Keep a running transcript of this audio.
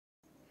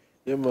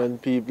Yeah, man,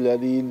 people are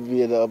the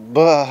invader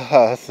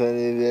boss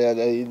and they are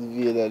the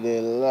invader they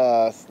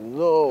last.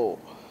 No.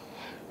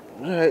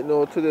 Right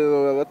now, today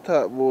we're going to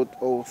talk about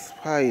how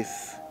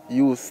Spice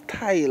use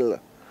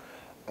style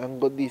and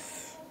got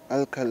this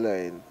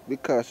alkaline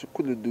because she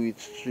couldn't do it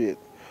straight.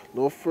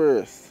 No,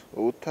 first,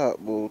 we'll talk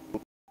about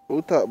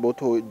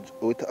how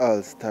it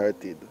all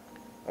started.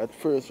 At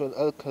first, when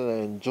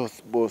Alkaline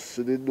just bust,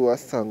 she did do a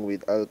song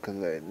with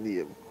Alkaline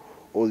name.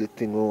 Only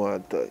thing we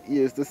want to.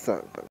 Here's the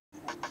song.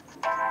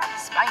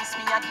 Spice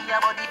me a give your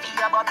body for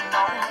your body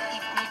now.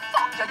 If me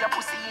fuck you, your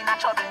pussy in a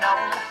trouble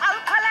now.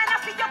 Alkaline, I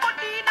see your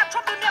body in a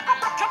trouble. Me come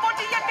rock your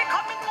body and they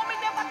come in, me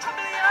never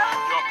trouble you.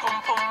 Your pum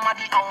pum are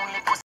the only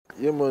pussy.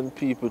 Yeah, man,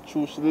 people,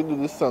 true, she did do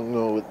the song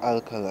now with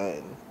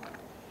Alkaline.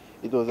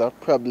 It was a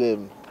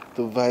problem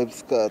to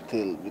Vibes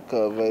Cartel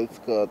because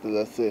Vibes Cartel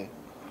I say,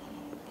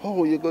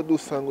 oh, you gonna do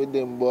song with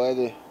them boy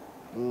there.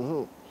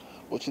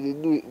 But she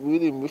did do it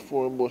with him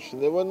before, but she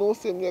never know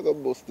say me gonna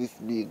bust this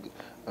big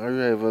and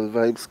rival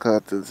Vibes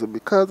Cartel. So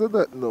because of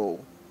that now,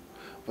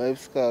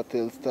 Vibes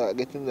Cartel start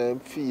getting them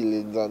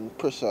feelings and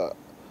pressure.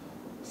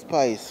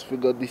 Spice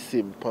figure this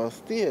him on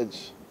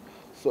stage.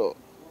 So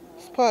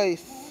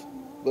Spice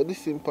got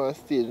this him on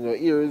stage. Now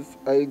here is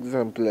an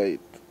example of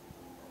it.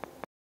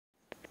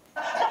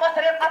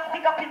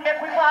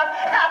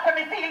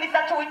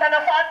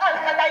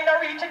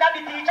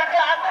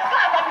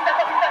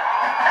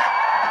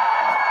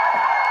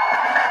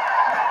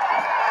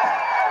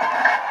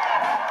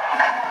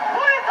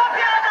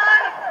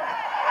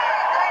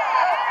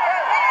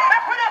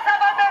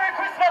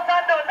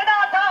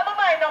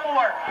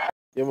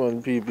 Yeah,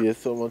 man, people, is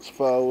so much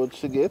forward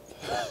she get.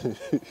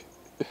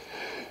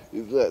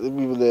 It's like the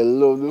people that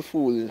love the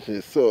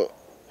foolishness. So,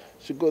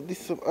 she got this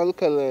some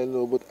Alkaline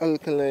now, but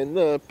Alkaline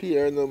not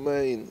appear in her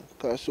mind.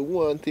 Because she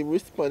want him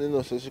responding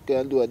now so she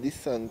can do a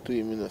this song to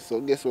him. So,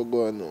 guess what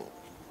going on now?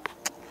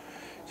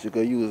 She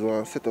gonna use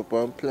one setup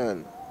and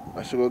plan.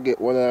 And she gonna get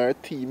one of her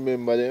team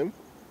member them.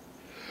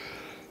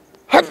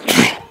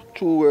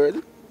 True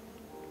word.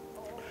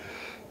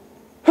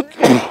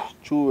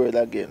 True word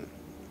again.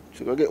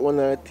 She gonna get one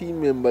of her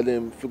team member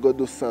them to go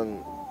do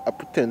song. I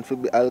pretend to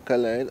be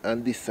Alkaline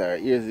and this her.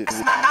 Here's it.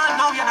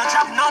 No, you're not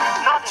job none.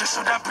 You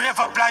should have brave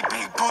up like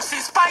big pussy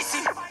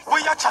spicy.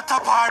 We a chat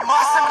up hard, ma.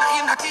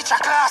 I'm in the teacher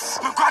class.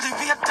 Me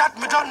graduate that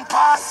me done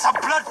pass. A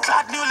blood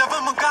clot new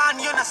level me gone.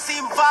 You not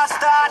seem fast.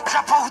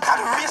 Drop out of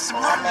the race and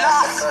run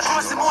last.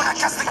 Close the moon, I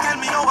cast the tell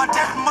me how a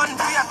dead man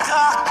be a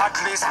talk. At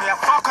least me a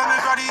fuck on me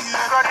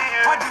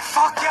graduate. What the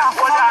fuck yeah,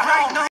 fuck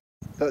right now.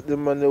 That the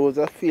man there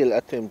was a failed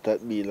attempt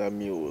at being a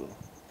mule.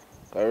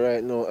 Cause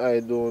right now I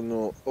don't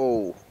know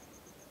how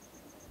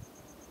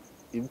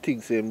him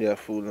thinks him there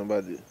fool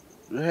nobody.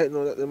 Right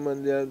now that the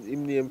man there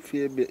him name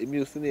Fabian, him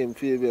used to name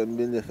Fabian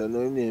Business and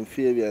now him name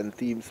Fabian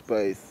Team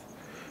Spice.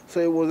 So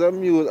it was a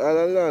mule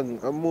all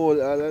along, a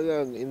mole all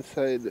along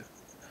inside.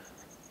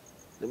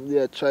 Them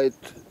there tried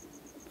to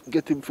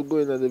get him for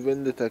going on the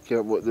vendetta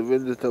camp, but the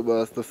vendetta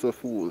boss not so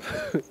fool.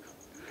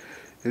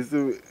 You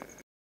see,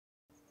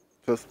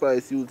 so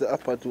Spice used the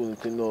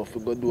opportunity now to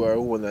go do her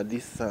own of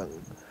this song.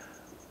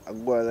 I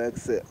go and like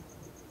say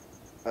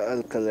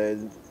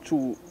Alkaline,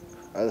 true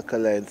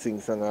Alkaline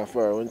sing song of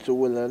her. When she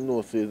will and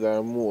know so it's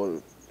her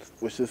mole,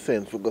 what she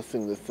sent for go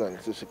sing the song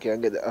so she can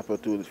get the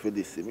opportunity for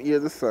this. Hear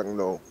the song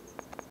now.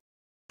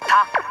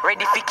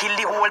 Ready to kill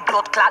the whole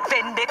blood clot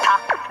vendetta.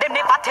 Them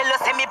never tell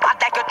us say me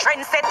bad like a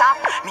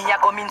trendsetter. Me a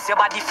go mince your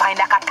body fine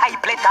like a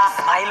typewriter.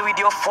 Smile with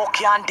your fuck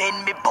you and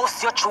then me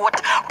bust your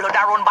throat. Blood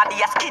around body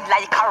your skin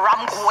like a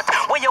ram goat.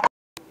 When you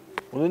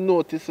When you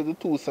notice that the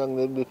two songs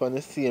they be on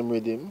the same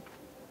rhythm.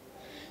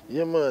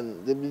 Yeah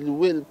man, they be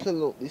well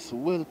planned up, this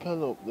well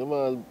planned up. Them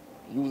all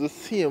use the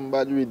same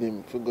bad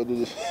rhythm for go do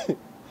this.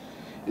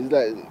 It's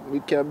like we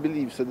can't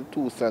believe so the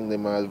two songs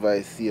them all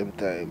by same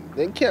time.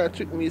 They can't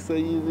trick me so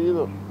easy, you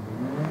know.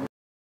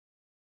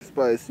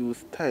 Spice use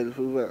style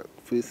for that,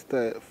 for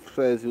style.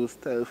 Spice use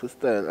style for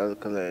style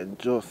Alkaline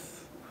just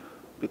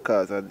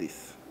because of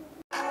this.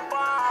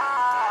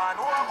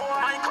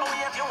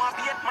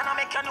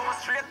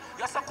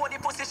 you suck out the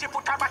pussy, she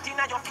put her back in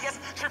your face.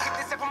 She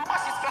 57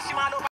 buses, flash him all over.